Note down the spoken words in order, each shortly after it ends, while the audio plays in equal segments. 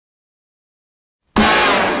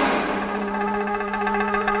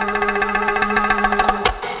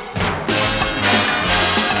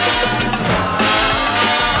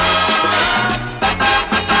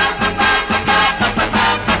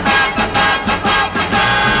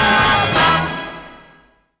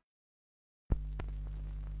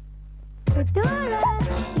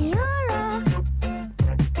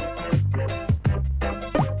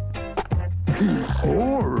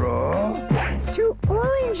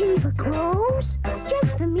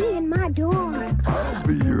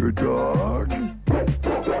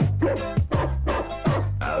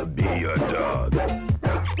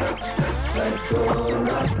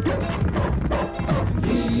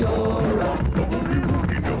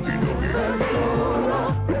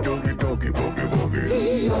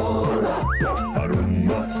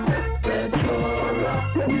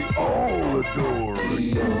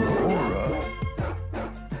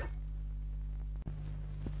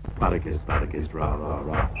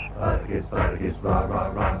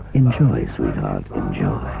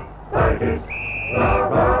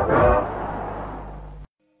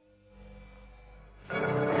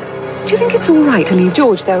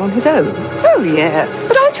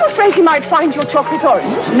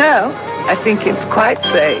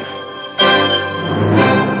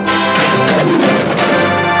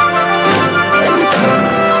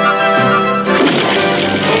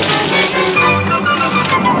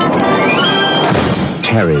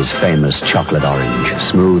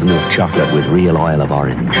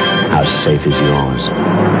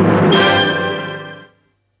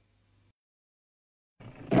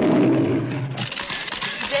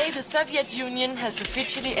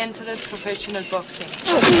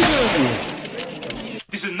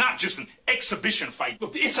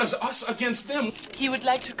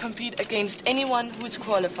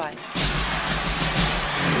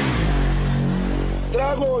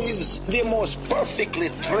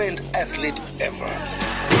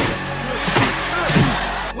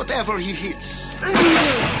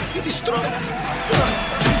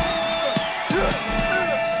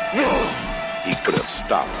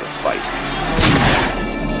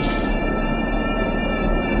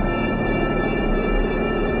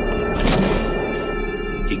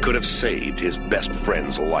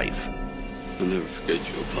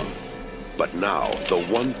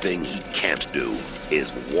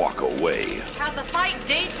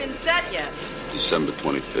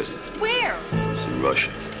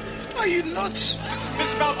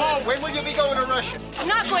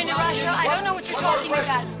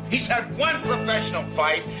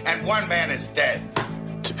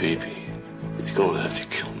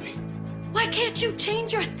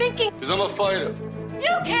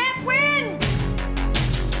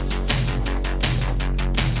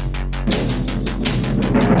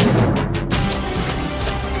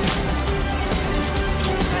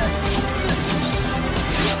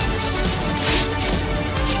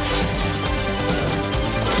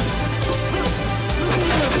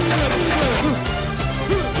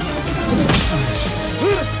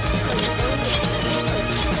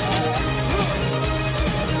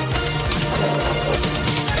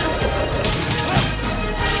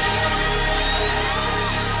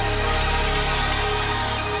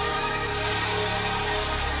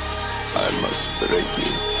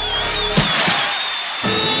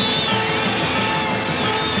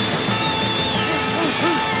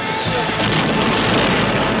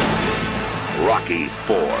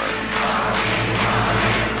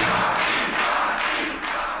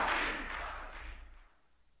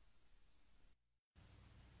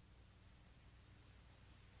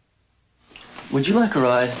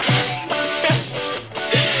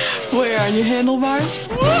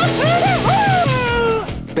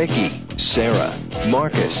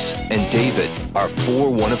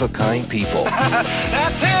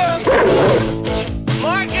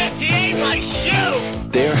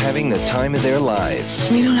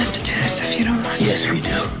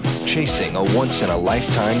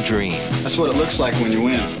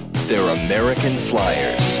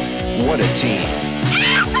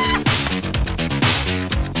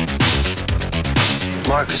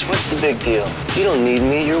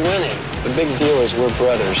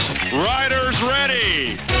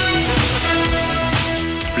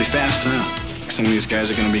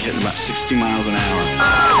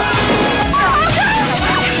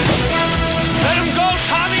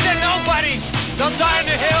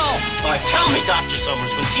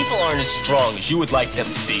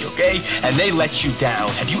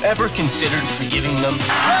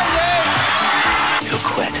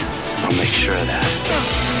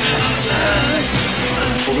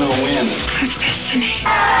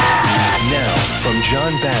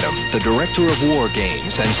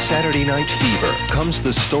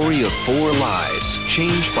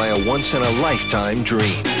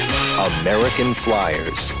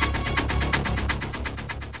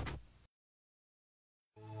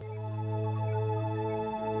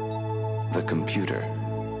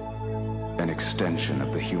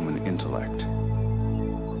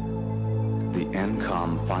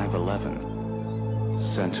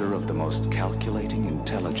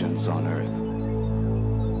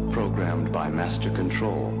programmed by Master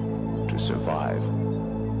Control to survive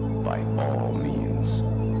by all means.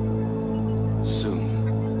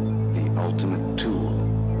 Soon, the ultimate tool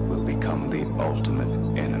will become the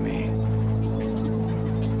ultimate enemy.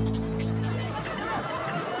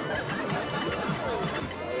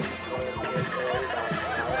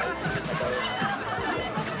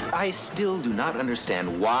 I still do not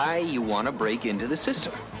understand why you want to break into the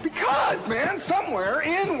system. Because, man, somewhere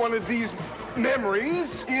in one of these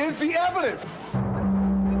memories is the evidence.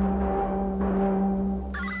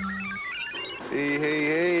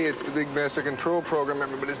 Hey, it's the big Master Control program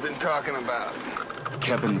everybody's been talking about.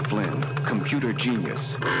 Kevin Flynn, computer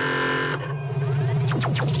genius.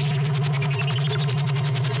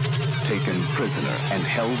 Taken prisoner and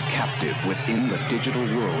held captive within the digital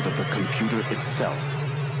world of the computer itself.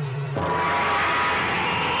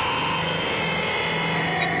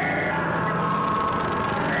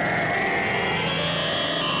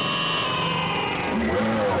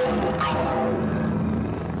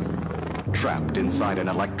 Trapped inside an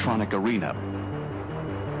electronic arena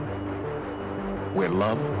where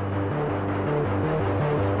love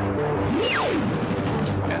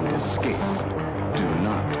and escape do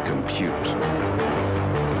not compute.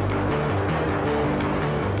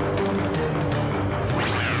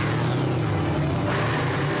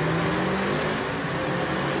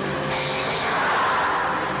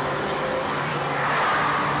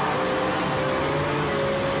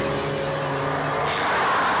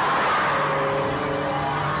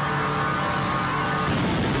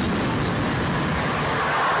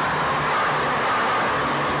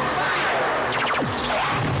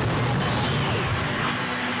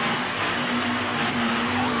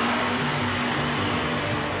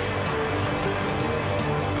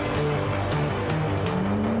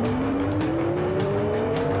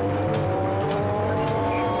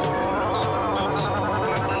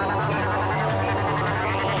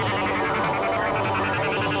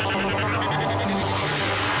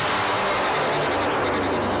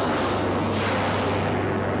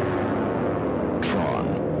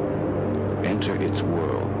 Enter its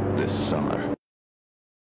world this summer.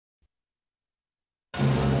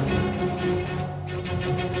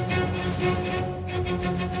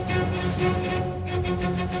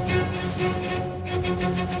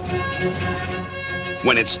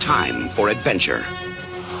 When it's time for adventure,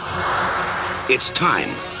 it's time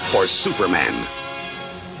for Superman.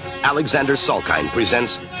 Alexander Salkind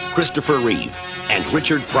presents Christopher Reeve and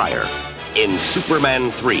Richard Pryor in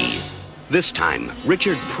Superman 3. This time,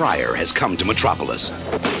 Richard Pryor has come to Metropolis.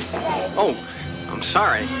 Oh, I'm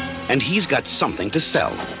sorry. And he's got something to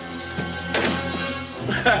sell.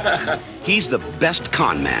 He's the best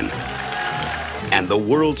con man and the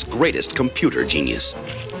world's greatest computer genius.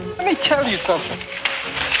 Let me tell you something.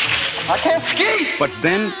 I can't ski! But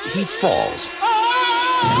then he falls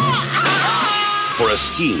for a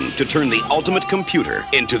scheme to turn the ultimate computer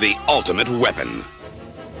into the ultimate weapon.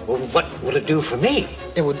 Well, what will it do for me?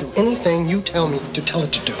 It will do anything you tell me to tell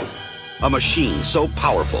it to do. A machine so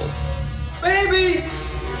powerful, Baby!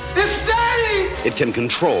 It's Daddy! it can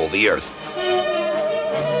control the Earth.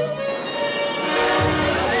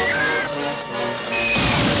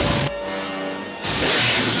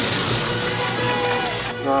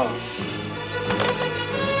 No.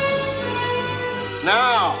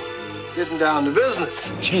 Now, getting down to business.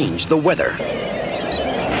 Change the weather.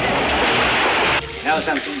 You know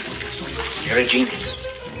something? You're a genius.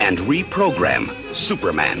 And reprogram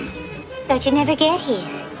Superman. Thought you'd never get here.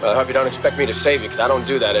 Well, I hope you don't expect me to save you, because I don't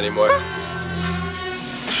do that anymore.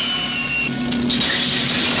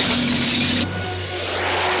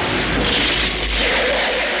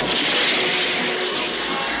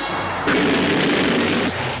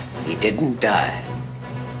 He didn't die.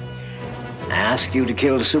 I asked you to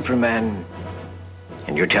kill Superman,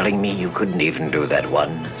 and you're telling me you couldn't even do that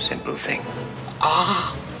one simple thing.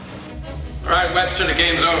 Ah. All right, Webster, the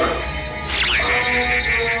game's over.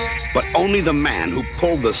 But only the man who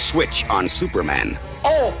pulled the switch on Superman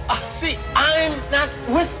Oh, see, I'm not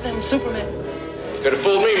with them, Superman. Could have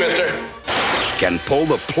fooled me, mister. can pull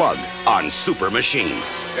the plug on Super Machine.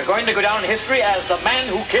 You're going to go down in history as the man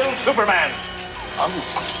who killed Superman.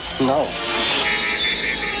 No.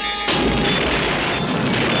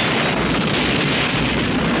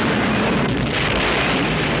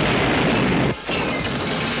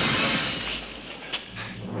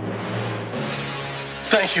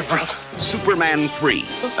 Thank you, brother. Superman 3.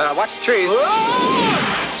 Watch the trees.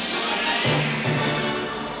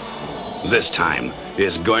 This time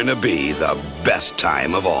is going to be the best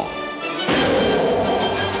time of all.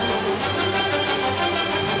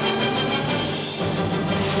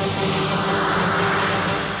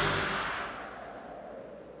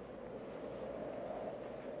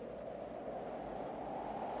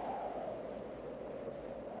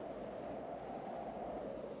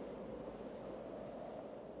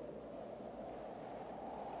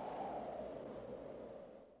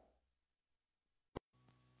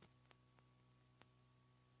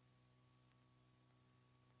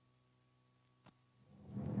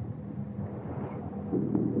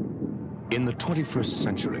 In the 21st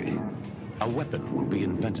century, a weapon will be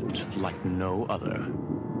invented like no other.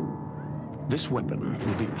 This weapon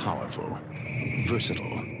will be powerful,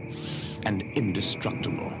 versatile, and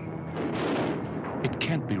indestructible. It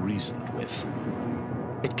can't be reasoned with.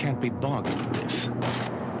 It can't be bargained with.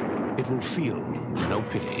 It will feel no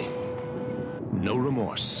pity, no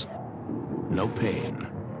remorse, no pain,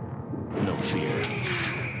 no fear.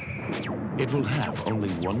 It will have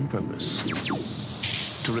only one purpose: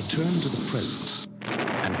 to return to the present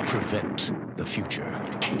and prevent the future.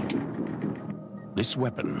 This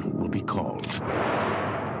weapon will be called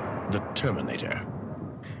the Terminator.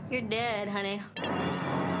 You're dead, honey.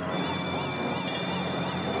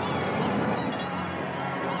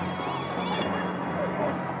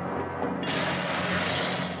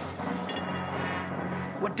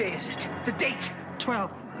 What day is it? The date?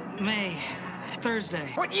 12th May,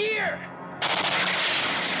 Thursday. What year?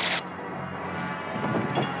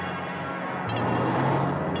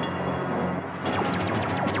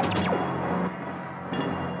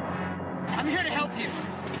 I'm here to help you.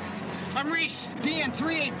 I'm Reese, DN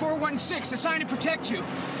 38416, assigned to protect you.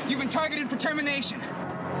 You've been targeted for termination.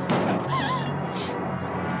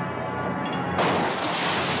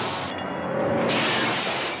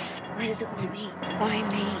 What does it want me? Why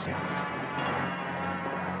me?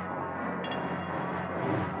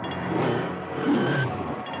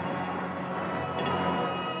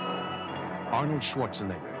 Arnold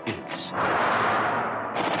Schwarzenegger is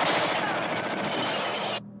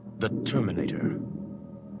the Terminator.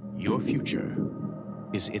 Your future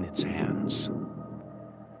is in its hands.